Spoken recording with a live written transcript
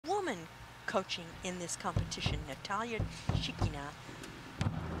coaching in this competition. Natalia Shikina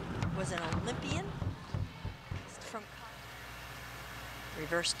was an Olympian from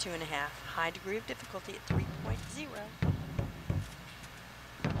reverse 2.5, high degree of difficulty at 3.0.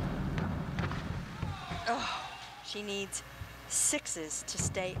 Oh, she needs 6s to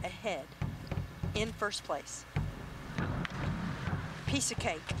stay ahead in first place. Piece of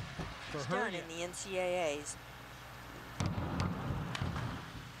cake. It's done in the NCAAs.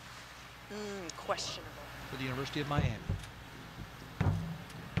 Questionable. For the University of Miami.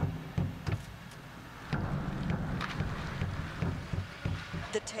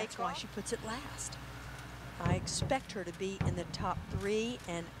 That's why she puts it last. I expect her to be in the top 3,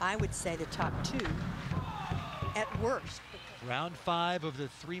 and I would say the top 2 at worst. Round 5 of the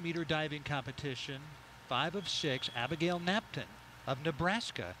 3-meter diving competition. 5 of 6, Abigail Knapton of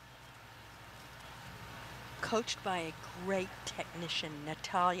Nebraska. Coached by a great technician,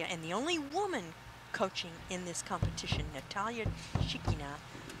 Natalia, and the only woman coaching in this competition. Natalia Shikina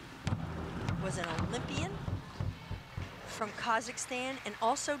was an Olympian from Kazakhstan and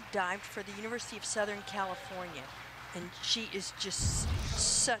also dived for the University of Southern California. And she is just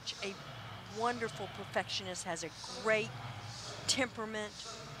such a wonderful perfectionist, has a great temperament.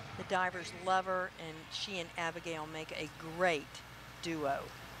 The divers love her, and she and Abigail make a great duo.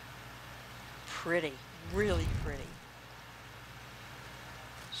 Pretty, really pretty.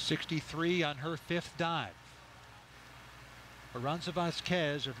 63 on her 5th dive. Aranza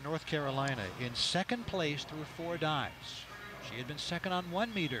Vasquez of North Carolina in 2nd place through 4 dives. She had been 2nd on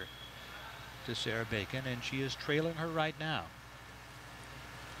 1 meter to Sarah Bacon, and she is trailing her right now.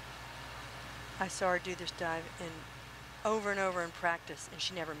 I saw her do this dive over and over in practice, and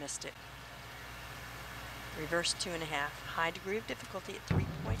she never missed it. Reverse 2.5, high degree of difficulty at 3.0.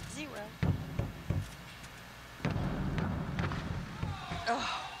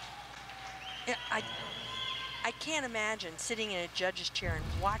 Oh, I can't imagine sitting in a judge's chair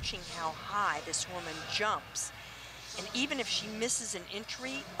and watching how high this woman jumps. And even if she misses an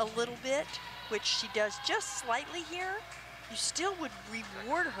entry a little bit, which she does just slightly here, you still would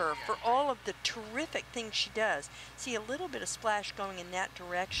reward her for all of the terrific things she does. See a little bit of splash going in that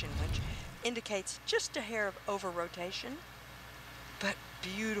direction, which indicates just a hair of over-rotation, but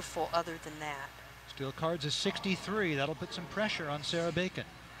beautiful other than that. Still cards is 63. That'll put some pressure on Sarah Bacon.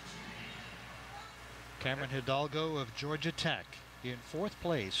 Camryn Hidalgo of Georgia Tech in 4th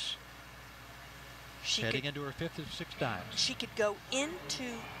place, heading into her 5th of 6 dives. She could go into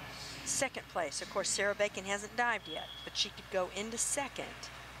 2nd place. Of course, Sarah Bacon hasn't dived yet, but she could go into 2nd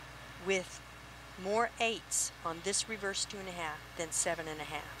with more 8s on this reverse 2.5 than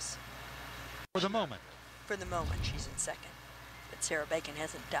 7.5s. For the moment. For the moment, she's in 2nd, but Sarah Bacon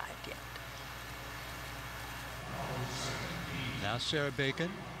hasn't dived yet. Now Sarah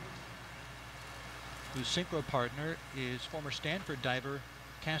Bacon, whose synchro partner is former Stanford diver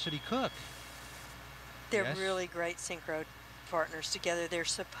Cassidy Cook. They're really great synchro partners together. They're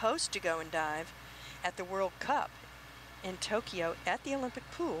supposed to go and dive at the World Cup in Tokyo at the Olympic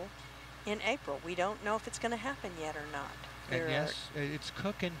pool in April. We don't know if it's going to happen yet or not. And yes, it's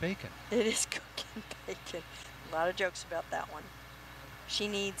Cook and Bacon. It is Cook and Bacon. A lot of jokes about that one. She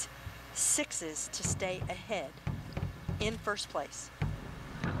needs 6s to stay ahead in first place.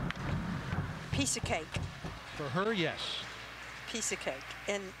 Piece of cake. For her, yes. Piece of cake.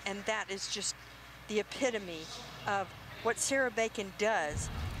 And that is just the epitome of what Sarah Bacon does.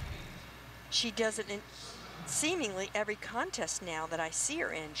 She does it in seemingly every contest now that I see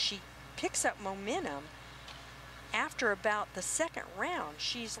her in. She picks up momentum after about the 2nd round.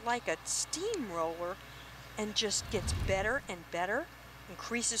 She's like a steamroller and just gets better and better,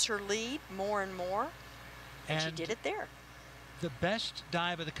 increases her lead more and more. And she did it there. The best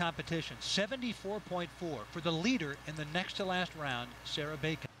dive of the competition, 74.4 for the leader in the next to last round, Sarah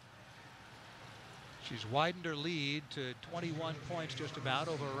Bacon. She's widened her lead to 21 points just about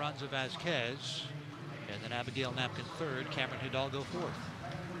over Aranza Vasquez. And then Abigail Knapton 3rd, Camryn Hidalgo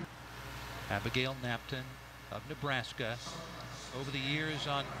 4th. Abigail Knapton of Nebraska over the years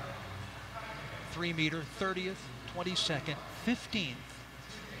on 3-meter, 30th, 22nd, 15th.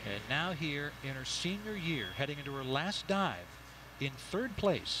 And now here in her senior year, heading into her last dive in 3rd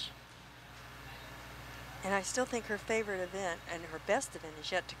place. And I still think her favorite event and her best event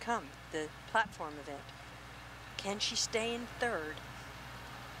is yet to come, the platform event. Can she stay in 3rd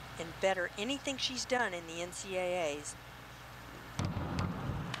and better anything she's done in the NCAAs?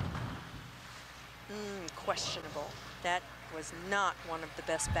 Questionable. That was not one of the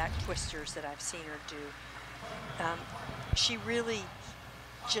best back twisters that I've seen her do. She really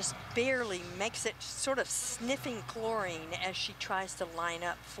just barely makes it, sort of sniffing chlorine as she tries to line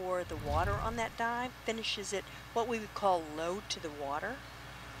up for the water on that dive. Finishes it what we would call low to the water.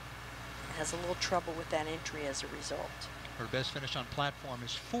 Has a little trouble with that entry as a result. Her best finish on platform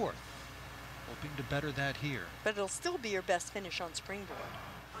is 4th. Hoping to better that here. But it'll still be her best finish on springboard.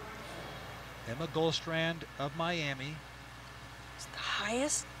 Emma Gullstrand of Miami. It's the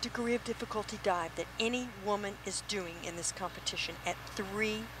highest degree of difficulty dive that any woman is doing in this competition at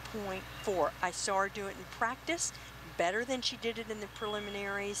 3.4. I saw her do it in practice, better than she did it in the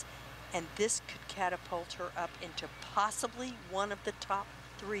preliminaries, and this could catapult her up into possibly one of the top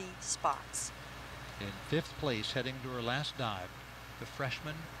 3 spots. In 5th place, heading to her last dive, the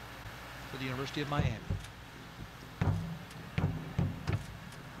freshman for the University of Miami.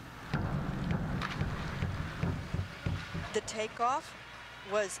 The takeoff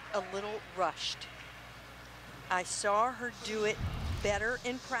was a little rushed. I saw her do it better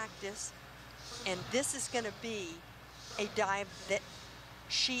in practice, and this is going to be a dive that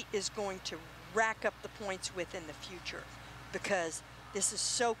she is going to rack up the points with in the future, because this is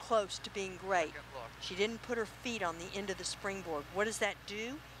so close to being great. She didn't put her feet on the end of the springboard. What does that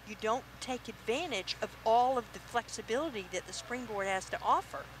do? You don't take advantage of all of the flexibility that the springboard has to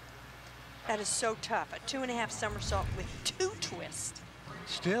offer. That is so tough. A 2.5 somersault with 2 twists.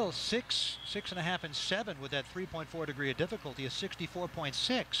 Still 6, 6.5, and 7 with that 3.4 degree of difficulty, a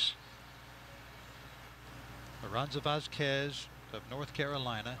 64.6. Aranza Vasquez of North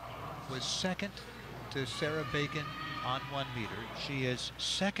Carolina was 2nd to Sarah Bacon on 1 meter. She is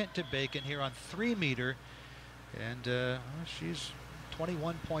 2nd to Bacon here on 3 meter, and well, she's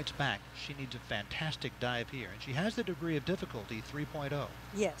 21 points back. She needs a fantastic dive here, and she has the degree of difficulty 3.0.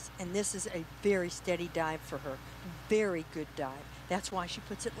 Yes, and this is a very steady dive for her. Very good dive. That's why she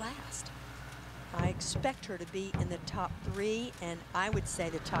puts it last. I expect her to be in the top 3, and I would say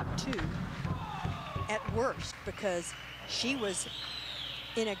the top 2 at worst, because she was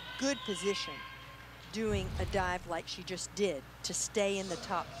in a good position doing a dive like she just did to stay in the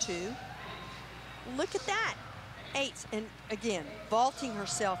top 2. Look at that. 8s, and again, vaulting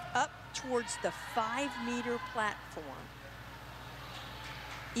herself up towards the 5-meter platform,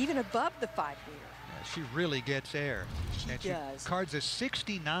 even above the 5 meter. Yeah, she really gets air. She does. She cards a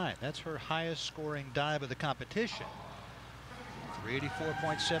 69. That's her highest scoring dive of the competition.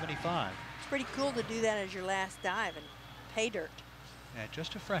 384.75. It's pretty cool to do that as your last dive in pay dirt. And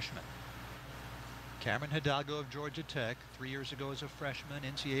just a freshman. Camryn Hidalgo of Georgia Tech, 3 years ago as a freshman,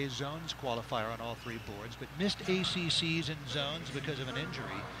 NCAA zones qualifier on all 3 boards, but missed ACCs and zones because of an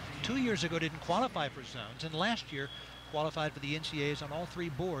injury. 2 years ago didn't qualify for zones, and last year qualified for the NCAAs on all 3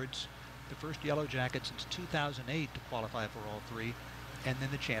 boards, the first Yellow Jacket since 2008 to qualify for all 3, and then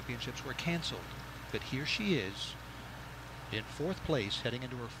the championships were canceled. But here she is in 4th place heading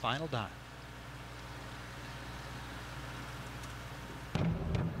into her final dive.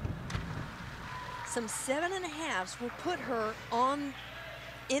 Some 7.5s will put her on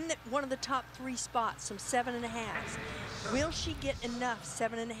in one of the top 3 spots, some 7.5s. Will she get enough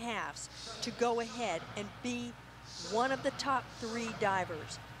 7.5s to go ahead and be one of the top 3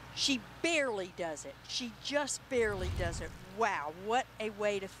 divers? She barely does it. She just barely does it. Wow, what a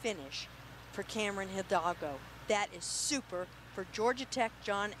way to finish for Camryn Hidalgo. That is super for Georgia Tech,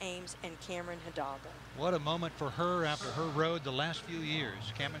 John Ames, and Camryn Hidalgo. What a moment for her after her road the last few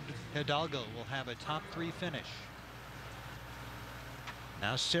years. Camryn Hidalgo will have a top 3 finish.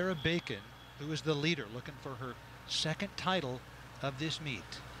 Now Sarah Bacon, who is the leader, looking for her 2nd title of this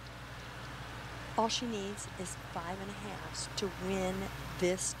meet. All she needs is 5.5s to win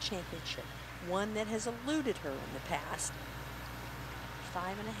this championship, one that has eluded her in the past.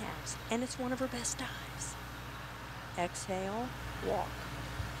 5.5s, and it's one of her best dives. Exhale, walk.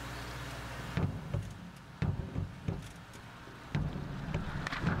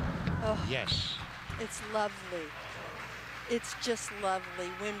 Oh, yes. It's lovely. It's just lovely.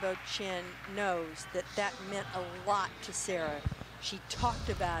 Winbo Chin knows that that meant a lot to Sarah. She talked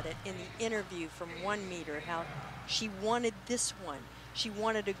about it in the interview from 1 meter, how she wanted this one. She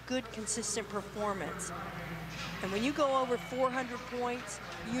wanted a good, consistent performance. And when you go over 400 points,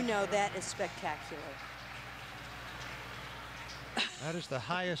 you know that is spectacular. That is the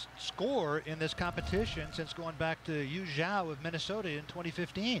highest score in this competition since going back to Yu Zhao of Minnesota in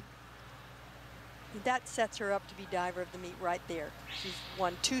 2015. That sets her up to be diver of the meet right there. She's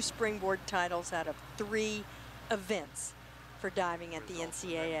won 2 springboard titles out of 3 events for diving at the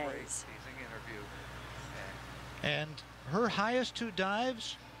NCAAs. And her highest 2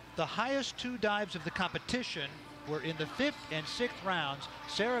 dives, the highest 2 dives of the competition We're in the 5th and 6th rounds.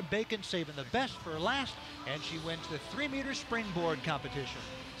 Sarah Bacon saving the best for last, and she wins the 3-meter springboard competition.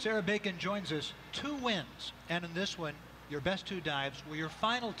 Sarah Bacon joins us, 2 wins, and in this one, your best 2 dives were your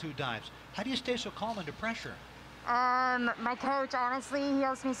final 2 dives. How do you stay so calm under pressure? My coach, honestly, he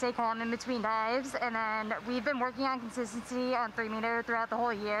helps me stay calm in between dives, and then we've been working on consistency on 3-meter throughout the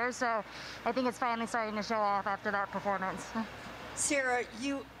whole year, so I think it's finally starting to show off after that performance. Sarah,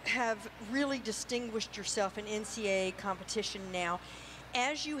 you have really distinguished yourself in NCAA competition now.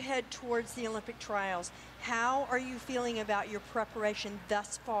 As you head towards the Olympic trials, how are you feeling about your preparation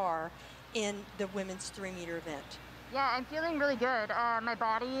thus far in the women's 3-meter event? Yeah, I'm feeling really good. My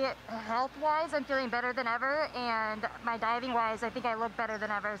body, health-wise, I'm feeling better than ever, and my diving-wise, I think I look better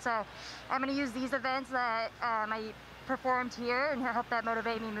than ever. So I'm going to use these events that I performed here and help that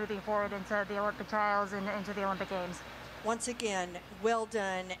motivate me moving forward into the Olympic trials and into the Olympic Games. Once again, well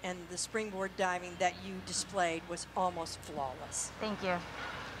done, and the springboard diving that you displayed was almost flawless. Thank you.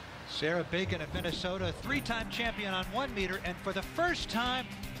 Sarah Bacon of Minnesota, 3-time champion on 1 meter, and for the first time,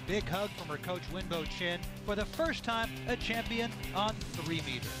 big hug from her coach Winbo Chin, for the first time a champion on 3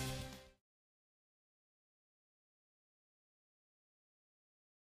 meter.